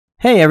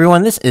Hey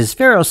everyone, this is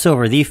Pharaoh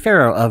Silver, the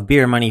Pharaoh of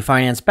Beer Money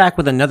Finance, back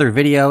with another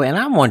video, and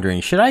I'm wondering,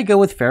 should I go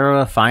with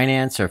Pharaoh of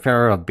Finance or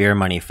Pharaoh of Beer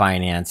Money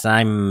Finance?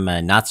 I'm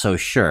not so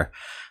sure.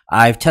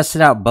 I've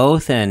tested out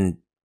both, and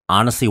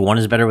honestly, one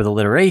is better with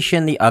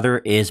alliteration, the other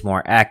is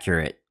more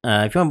accurate.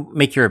 If you want to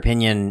make your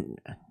opinion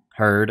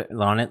heard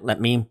on it, let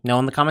me know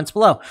in the comments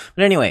below.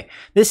 But anyway,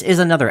 this is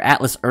another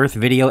Atlas Earth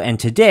video, and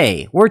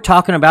today we're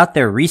talking about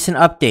their recent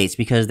updates,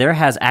 because there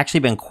has actually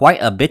been quite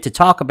a bit to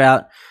talk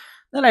about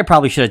that I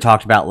probably should have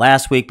talked about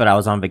last week, but I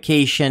was on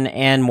vacation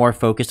and more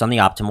focused on the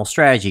optimal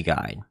strategy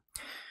guide.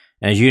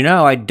 As you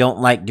know, I don't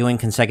like doing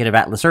consecutive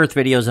Atlas Earth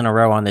videos in a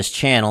row on this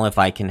channel if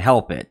I can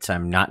help it.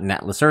 I'm not an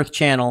Atlas Earth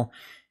channel.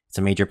 It's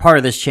a major part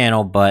of this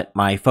channel, but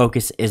my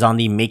focus is on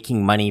the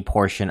making money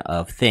portion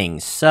of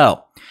things.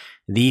 So,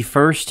 the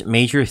first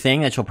major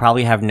thing that you'll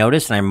probably have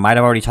noticed, and I might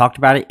have already talked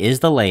about it, is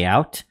the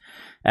layout,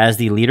 as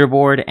the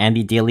leaderboard and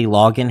the daily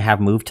login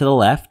have moved to the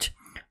left.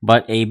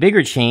 But a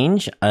bigger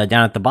change,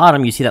 down at the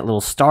bottom, you see that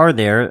little star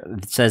there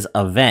that says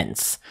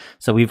events.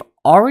 So we've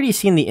already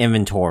seen the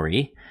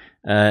inventory.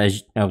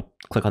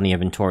 Click on the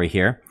inventory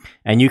here.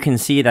 And you can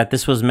see that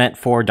this was meant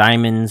for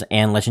diamonds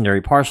and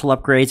legendary parcel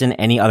upgrades and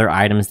any other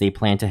items they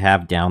plan to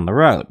have down the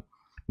road.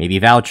 Maybe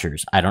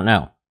vouchers, I don't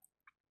know.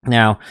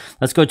 Now,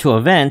 let's go to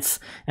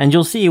events, and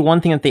you'll see one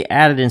thing that they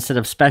added instead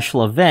of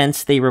special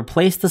events, they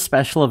replaced the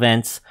special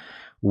events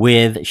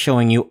with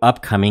showing you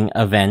upcoming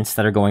events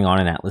that are going on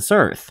in Atlas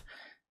Earth.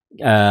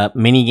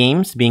 Mini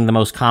games being the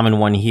most common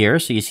one here.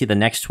 So you see the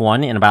next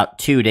one in about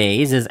 2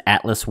 days is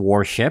Atlas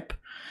Warship.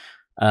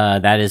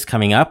 That is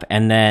coming up.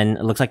 And then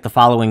it looks like the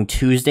following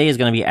Tuesday is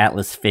going to be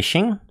Atlas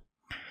Fishing.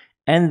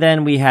 And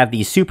then we have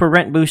the Super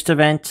Rent Boost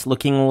event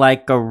looking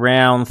like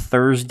around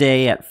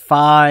Thursday at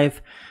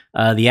 5.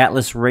 The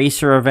Atlas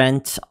Racer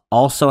event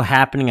also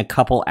happening a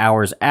couple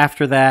hours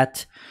after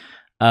that.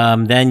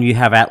 Then you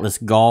have Atlas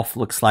Golf,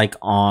 looks like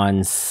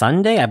on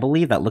Sunday. I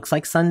believe that looks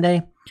like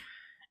Sunday.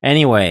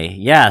 Anyway,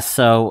 yeah,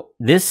 so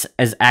this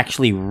is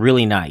actually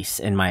really nice,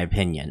 in my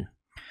opinion.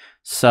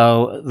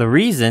 So the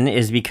reason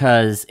is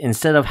because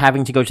instead of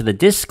having to go to the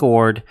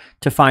Discord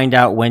to find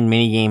out when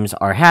minigames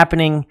are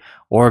happening,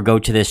 or go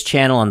to this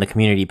channel on the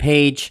community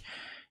page,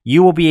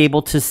 you will be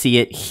able to see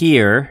it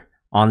here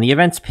on the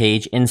events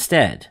page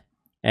instead.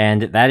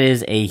 And that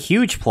is a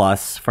huge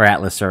plus for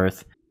Atlas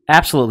Earth.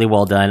 Absolutely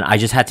well done. I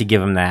just had to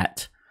give them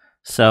that.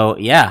 So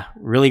yeah,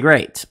 really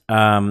great.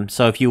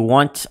 So if you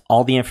want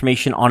all the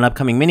information on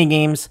upcoming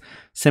minigames,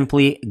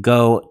 simply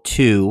go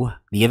to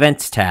the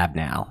events tab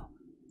now.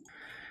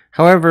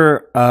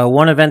 However,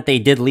 one event they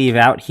did leave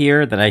out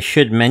here that I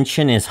should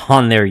mention is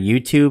on their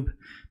YouTube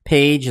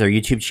page, their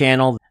YouTube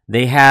channel.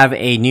 They have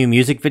a new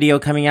music video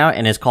coming out,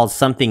 and it's called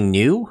Something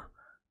New.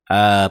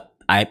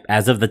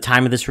 As of the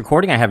time of this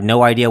recording, I have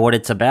no idea what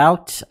it's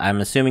about. I'm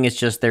assuming it's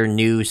just their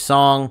new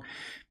song,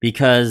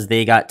 because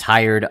they got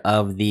tired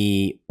of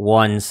the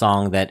one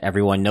song that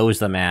everyone knows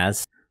them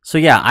as. So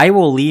yeah, I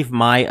will leave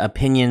my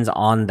opinions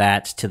on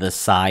that to the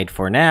side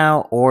for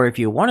now, or if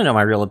you want to know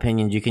my real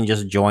opinions, you can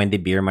just join the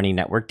Beer Money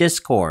Network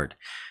Discord.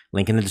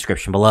 Link in the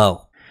description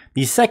below.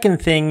 The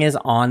second thing is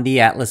on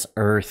the Atlas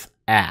Earth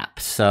app,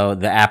 so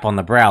the app on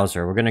the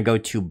browser. We're going to go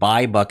to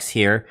Buy Bucks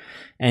here,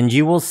 and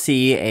you will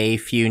see a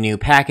few new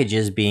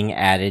packages being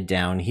added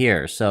down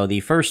here. So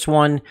the first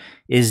one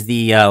is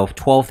the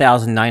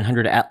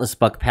 12,900 Atlas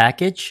Buck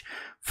package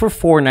for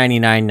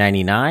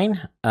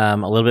 $499.99. A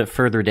little bit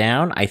further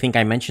down, I think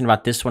I mentioned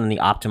about this one in the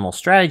Optimal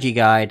Strategy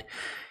Guide,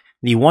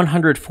 the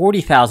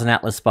 140,000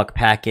 Atlas Buck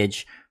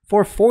package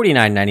for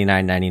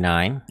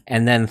 $49.99.99,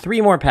 and then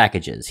 3 more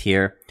packages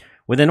here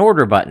with an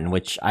order button,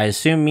 which I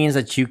assume means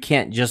that you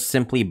can't just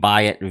simply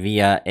buy it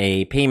via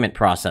a payment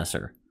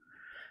processor.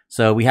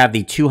 So we have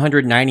the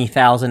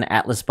 290,000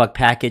 Atlas Buck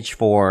package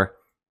for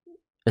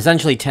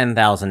essentially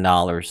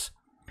 $10,000.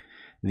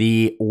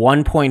 The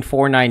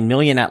 1.49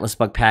 million Atlas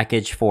Buck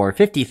package for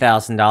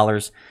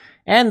 $50,000.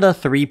 And the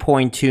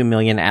 3.2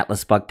 million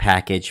Atlas Buck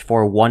package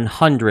for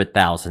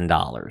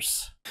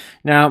 $100,000.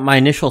 Now, my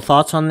initial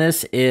thoughts on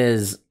this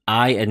is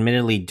I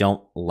admittedly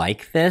don't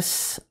like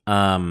this,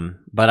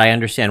 but I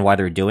understand why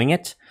they're doing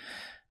it.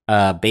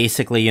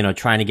 Basically, you know,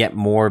 trying to get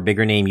more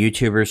bigger name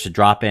YouTubers to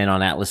drop in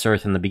on Atlas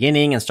Earth in the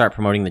beginning and start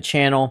promoting the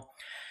channel.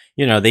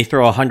 You know, they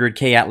throw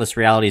 100K Atlas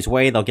Realities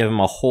way, they'll give them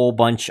a whole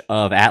bunch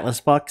of Atlas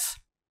Bucks.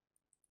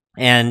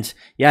 And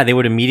yeah, they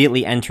would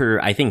immediately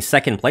enter, I think,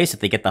 second place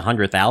if they get the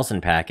 100,000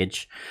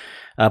 package.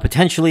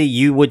 Potentially,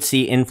 you would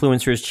see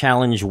influencers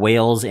challenge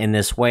whales in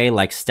this way,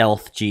 like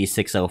Stealth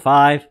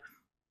G605.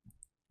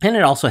 And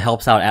it also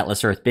helps out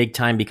Atlas Earth big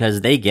time because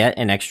they get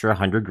an extra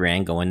 100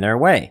 grand going their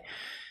way.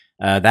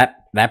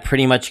 That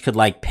pretty much could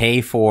like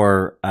pay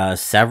for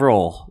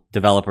several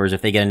developers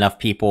if they get enough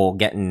people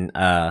getting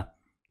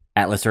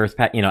Atlas Earth,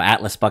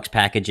 Atlas Bucks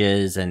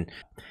packages. And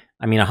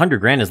I mean, 100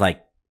 grand is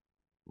like,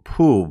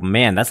 whew,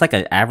 man, that's like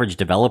an average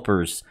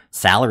developer's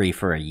salary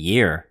for a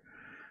year.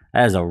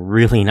 That is a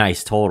really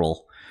nice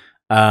total.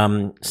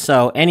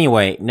 So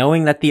anyway,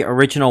 knowing that the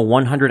original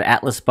 100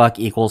 Atlas Buck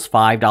equals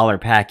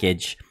 $5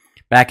 package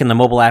back in the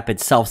mobile app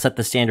itself, set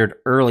the standard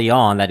early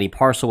on that a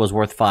parcel was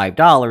worth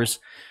 $5.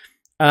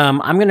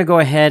 I'm going to go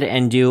ahead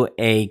and do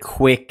a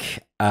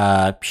quick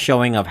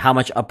showing of how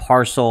much a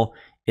parcel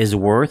is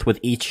worth with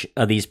each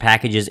of these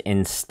packages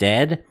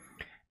instead,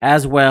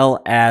 as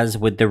well as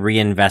with the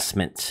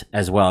reinvestment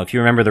as well. If you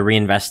remember the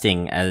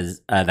reinvesting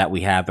as that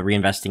we have, the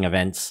reinvesting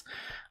events,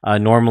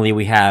 normally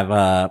we have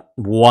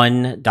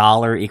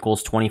 $1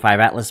 equals 25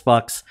 Atlas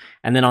bucks,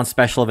 and then on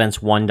special events,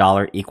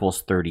 $1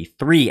 equals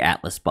 33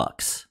 Atlas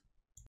bucks.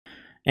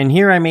 And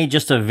here I made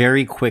just a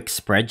very quick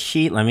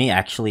spreadsheet. Let me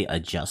actually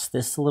adjust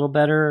this a little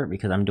better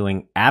because I'm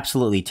doing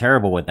absolutely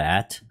terrible with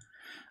that.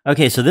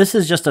 Okay, so this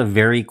is just a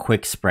very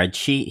quick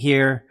spreadsheet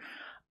here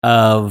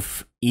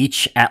of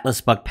each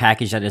Atlas Buck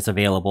package that is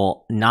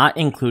available, not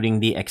including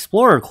the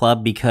Explorer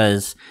Club,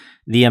 because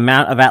the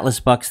amount of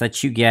Atlas Bucks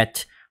that you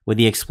get with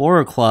the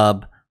Explorer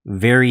Club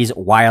varies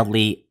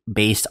wildly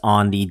based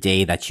on the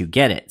day that you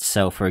get it.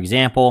 So, for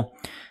example,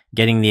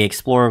 getting the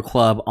Explorer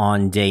Club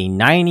on day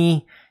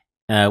 90,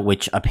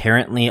 which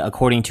apparently,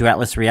 according to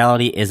Atlas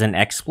Reality, is an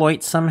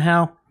exploit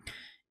somehow,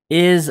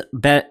 is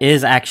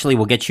actually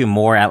will get you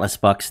more Atlas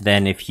Bucks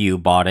than if you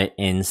bought it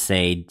in,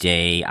 say,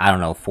 day, I don't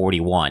know,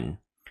 41.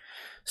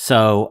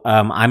 So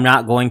I'm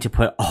not going to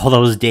put all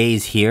those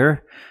days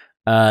here.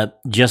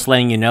 Just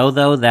letting you know,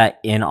 though, that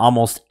in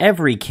almost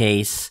every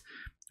case,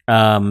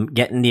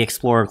 getting the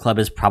Explorer Club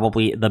is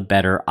probably the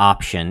better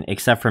option,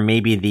 except for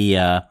maybe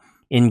the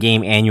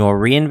in-game annual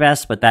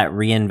reinvest, but that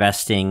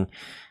reinvesting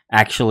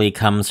actually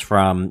comes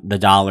from the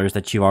dollars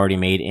that you already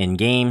made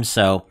in-game.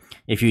 So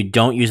if you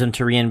don't use them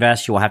to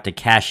reinvest, you will have to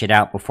cash it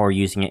out before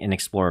using it in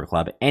Explorer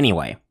Club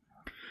anyway.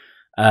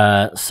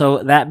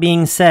 So that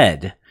being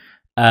said,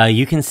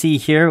 you can see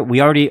here,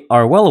 we already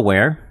are well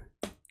aware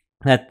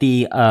that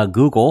the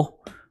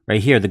Google,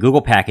 right here, the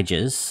Google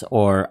packages,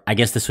 or I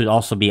guess this would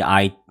also be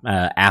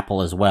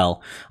Apple as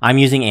well. I'm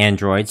using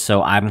Android,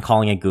 so I'm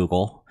calling it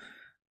Google.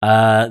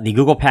 The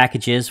Google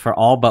packages for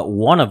all but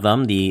one of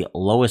them, the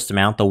lowest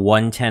amount, the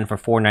 110 for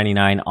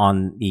 $4.99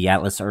 on the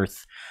Atlas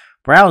Earth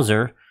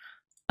browser,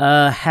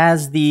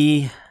 has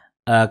the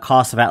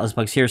cost of Atlas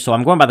Bucks here. So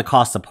I'm going by the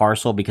cost of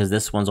parcel because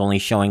this one's only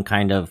showing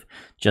kind of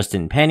just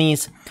in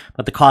pennies.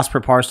 But the cost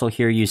per parcel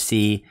here you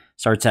see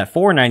starts at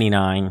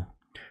 $4.99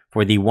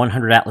 for the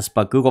 100 Atlas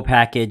Buck Google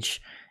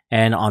package.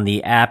 And on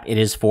the app, it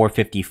is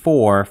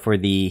 $4.54 for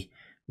the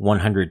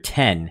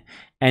 110.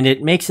 And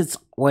it makes its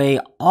way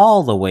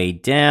all the way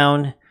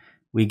down.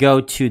 We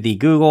go to the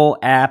Google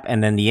app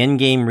and then the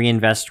in-game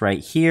reinvest right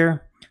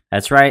here.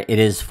 That's right, it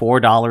is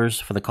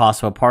 $4 for the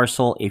cost of a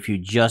parcel if you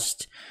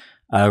just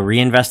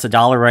reinvest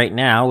 $1 right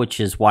now, which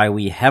is why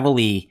we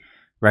heavily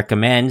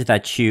recommend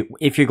that you,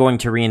 if you're going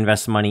to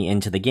reinvest money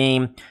into the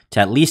game, to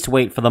at least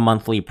wait for the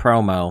monthly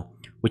promo,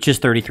 which is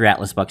 33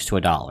 Atlas Bucks to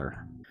 $1.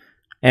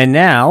 And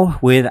now,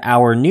 with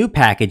our new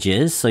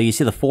packages, so you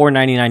see the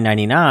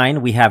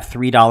 $4.99.99, we have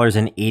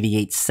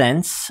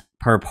 $3.88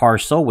 per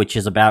parcel, which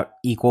is about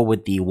equal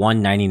with the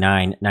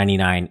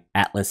 $1.99.99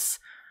 Atlas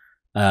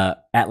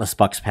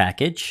Bucks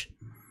package.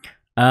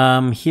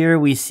 Here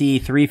we see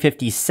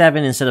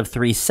 $3.57 instead of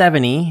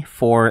 $3.70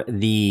 for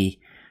the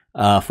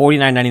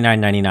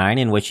 $49.99.99,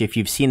 in which, if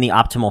you've seen the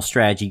optimal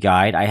strategy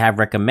guide, I have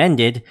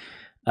recommended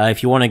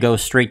if you want to go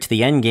straight to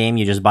the end game,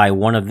 you just buy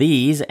one of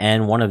these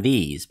and one of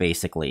these,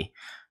 basically,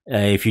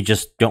 if you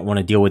just don't want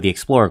to deal with the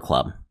Explorer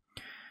Club.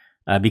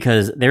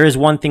 Because there is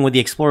one thing with the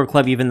Explorer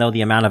Club, even though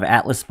the amount of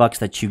Atlas Bucks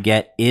that you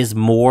get is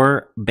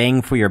more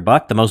bang for your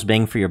buck, the most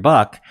bang for your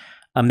buck,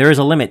 there is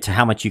a limit to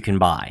how much you can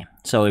buy.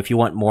 So if you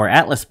want more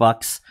Atlas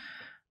Bucks,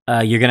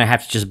 you're going to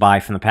have to just buy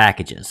from the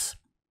packages.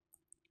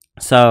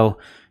 So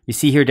you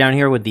see here down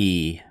here with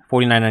the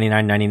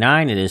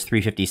 $49.99.99, it is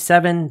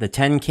 $3.57. The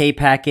 10K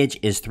package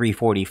is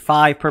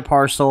 $3.45 per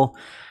parcel.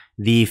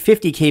 The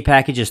 50K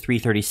package is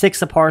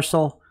 $3.36 a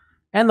parcel.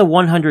 And the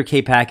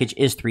 100K package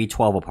is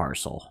 $3.12 a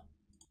parcel.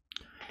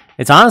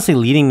 It's honestly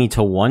leading me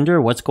to wonder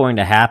what's going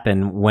to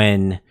happen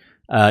when,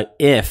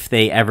 if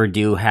they ever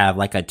do have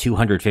like a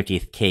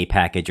 250K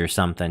package or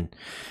something.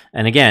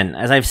 And again,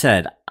 as I've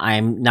said,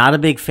 I'm not a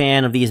big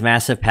fan of these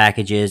massive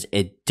packages.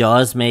 It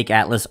does make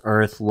Atlas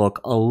Earth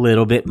look a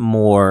little bit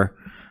more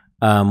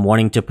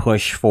wanting to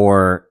push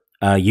for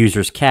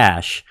users'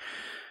 cash.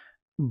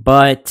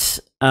 But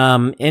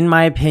in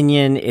my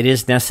opinion, it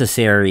is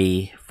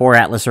necessary for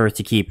Atlas Earth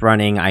to keep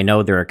running. I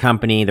know they're a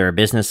company, they're a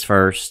business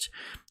first.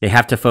 They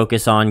have to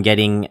focus on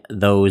getting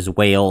those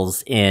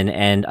whales in.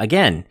 And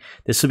again,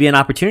 this will be an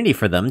opportunity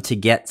for them to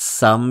get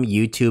some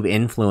YouTube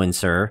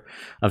influencer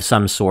of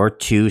some sort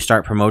to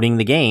start promoting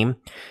the game.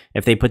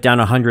 If they put down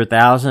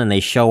 100,000 and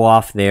they show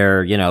off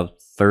their,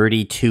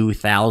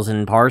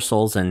 32,000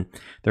 parcels and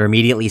they're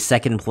immediately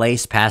second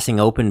place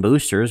passing open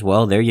boosters,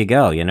 well, there you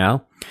go,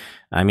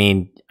 I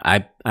mean,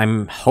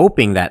 I'm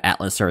hoping that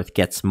Atlas Earth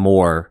gets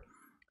more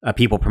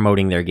people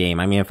promoting their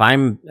game. I mean,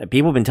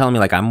 people have been telling me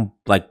like I'm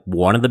like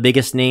one of the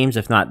biggest names,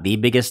 if not the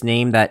biggest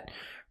name that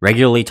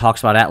regularly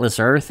talks about Atlas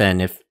Earth,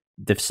 and if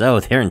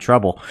so, they're in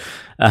trouble.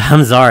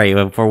 I'm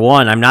sorry. For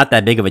one, I'm not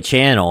that big of a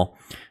channel.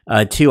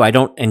 Two, I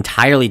don't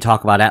entirely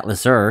talk about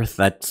Atlas Earth.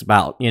 That's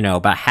about,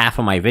 about half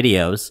of my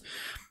videos.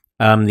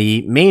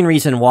 The main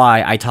reason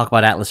why I talk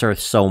about Atlas Earth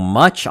so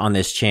much on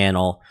this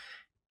channel,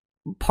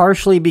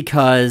 partially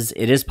because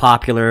it is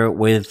popular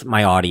with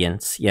my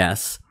audience,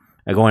 yes.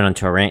 Going on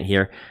to a rant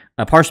here.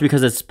 Partially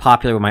because it's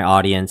popular with my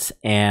audience,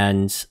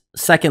 and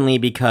secondly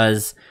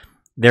because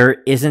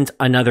there isn't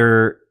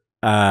another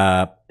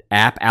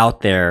app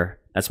out there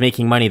that's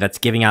making money that's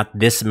giving out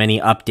this many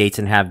updates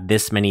and have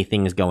this many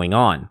things going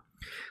on.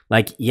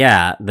 Like,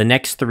 yeah, the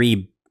next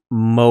three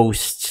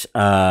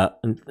that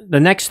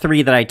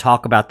I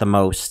talk about the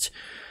most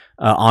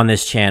on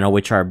this channel,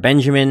 which are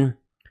Benjamin,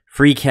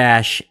 Free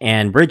Cash,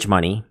 and Bridge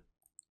Money,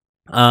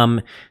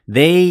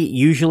 they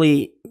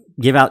usually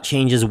give out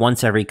changes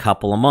once every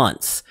couple of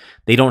months.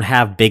 They don't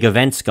have big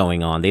events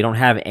going on. They don't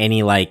have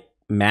any like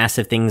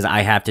massive things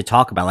I have to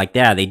talk about. Like,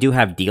 yeah, they do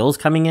have deals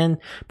coming in,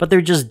 but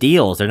they're just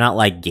deals. They're not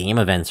like game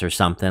events or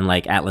something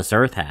like Atlas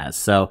Earth has.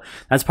 So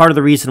that's part of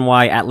the reason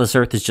why Atlas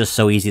Earth is just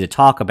so easy to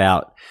talk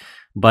about.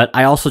 But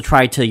I also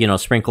try to,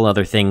 sprinkle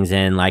other things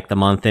in, like the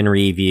month in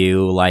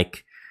review,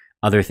 like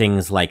other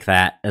things like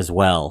that as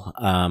well.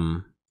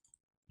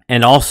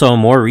 And also,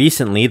 more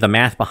recently, the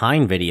Math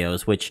Behind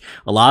videos, which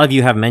a lot of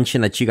you have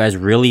mentioned that you guys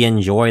really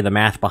enjoy the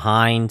Math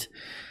Behind,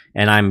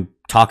 and I'm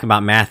talking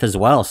about math as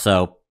well.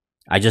 So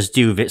I just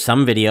do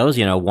some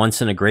videos,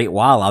 once in a great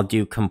while, I'll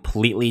do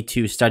completely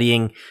to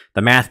studying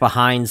the math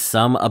behind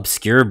some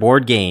obscure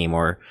board game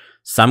or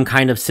some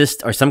kind of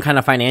system or some kind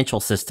of financial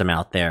system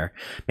out there.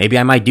 Maybe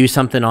I might do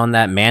something on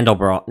that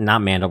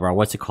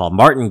what's it called?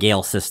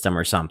 Martingale system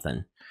or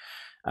something.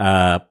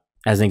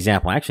 As an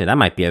example. Actually, that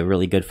might be a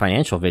really good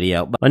financial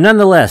video. But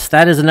nonetheless,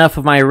 that is enough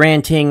of my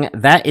ranting.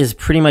 That is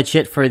pretty much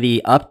it for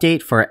the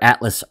update for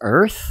Atlas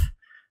Earth.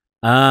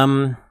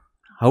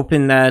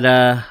 Hoping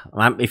that,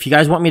 if you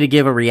guys want me to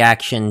give a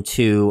reaction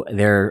to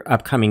their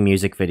upcoming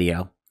music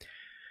video,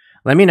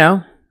 let me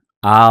know.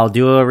 I'll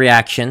do a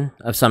reaction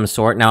of some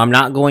sort. Now, I'm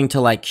not going to,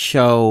 like,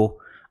 show...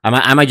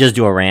 I might just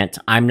do a rant.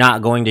 I'm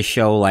not going to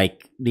show,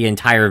 like, the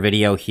entire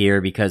video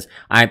here because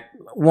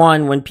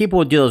when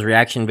people do those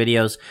reaction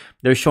videos,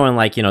 they're showing,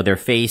 like, their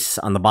face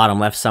on the bottom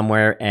left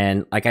somewhere.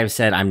 And like I've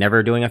said, I'm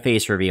never doing a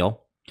face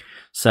reveal.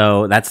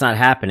 So that's not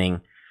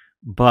happening.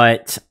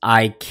 But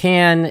I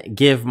can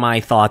give my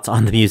thoughts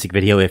on the music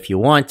video if you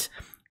want,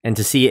 and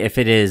to see if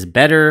it is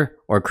better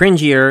or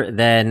cringier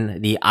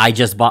than the I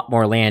Just Bought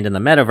More Land in the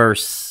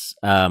Metaverse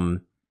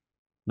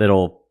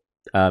little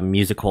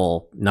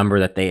musical number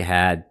that they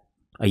had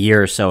a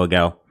year or so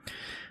ago.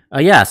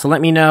 Yeah, so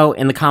let me know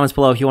in the comments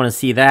below if you want to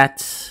see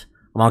that,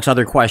 amongst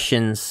other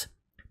questions.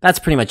 That's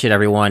pretty much it,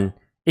 everyone.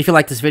 If you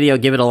like this video,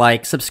 give it a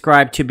like,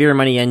 subscribe to Beer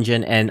Money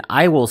Engine, and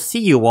I will see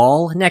you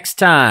all next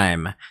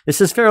time. This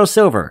is Pharaoh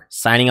Silver,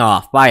 signing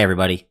off. Bye,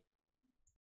 everybody.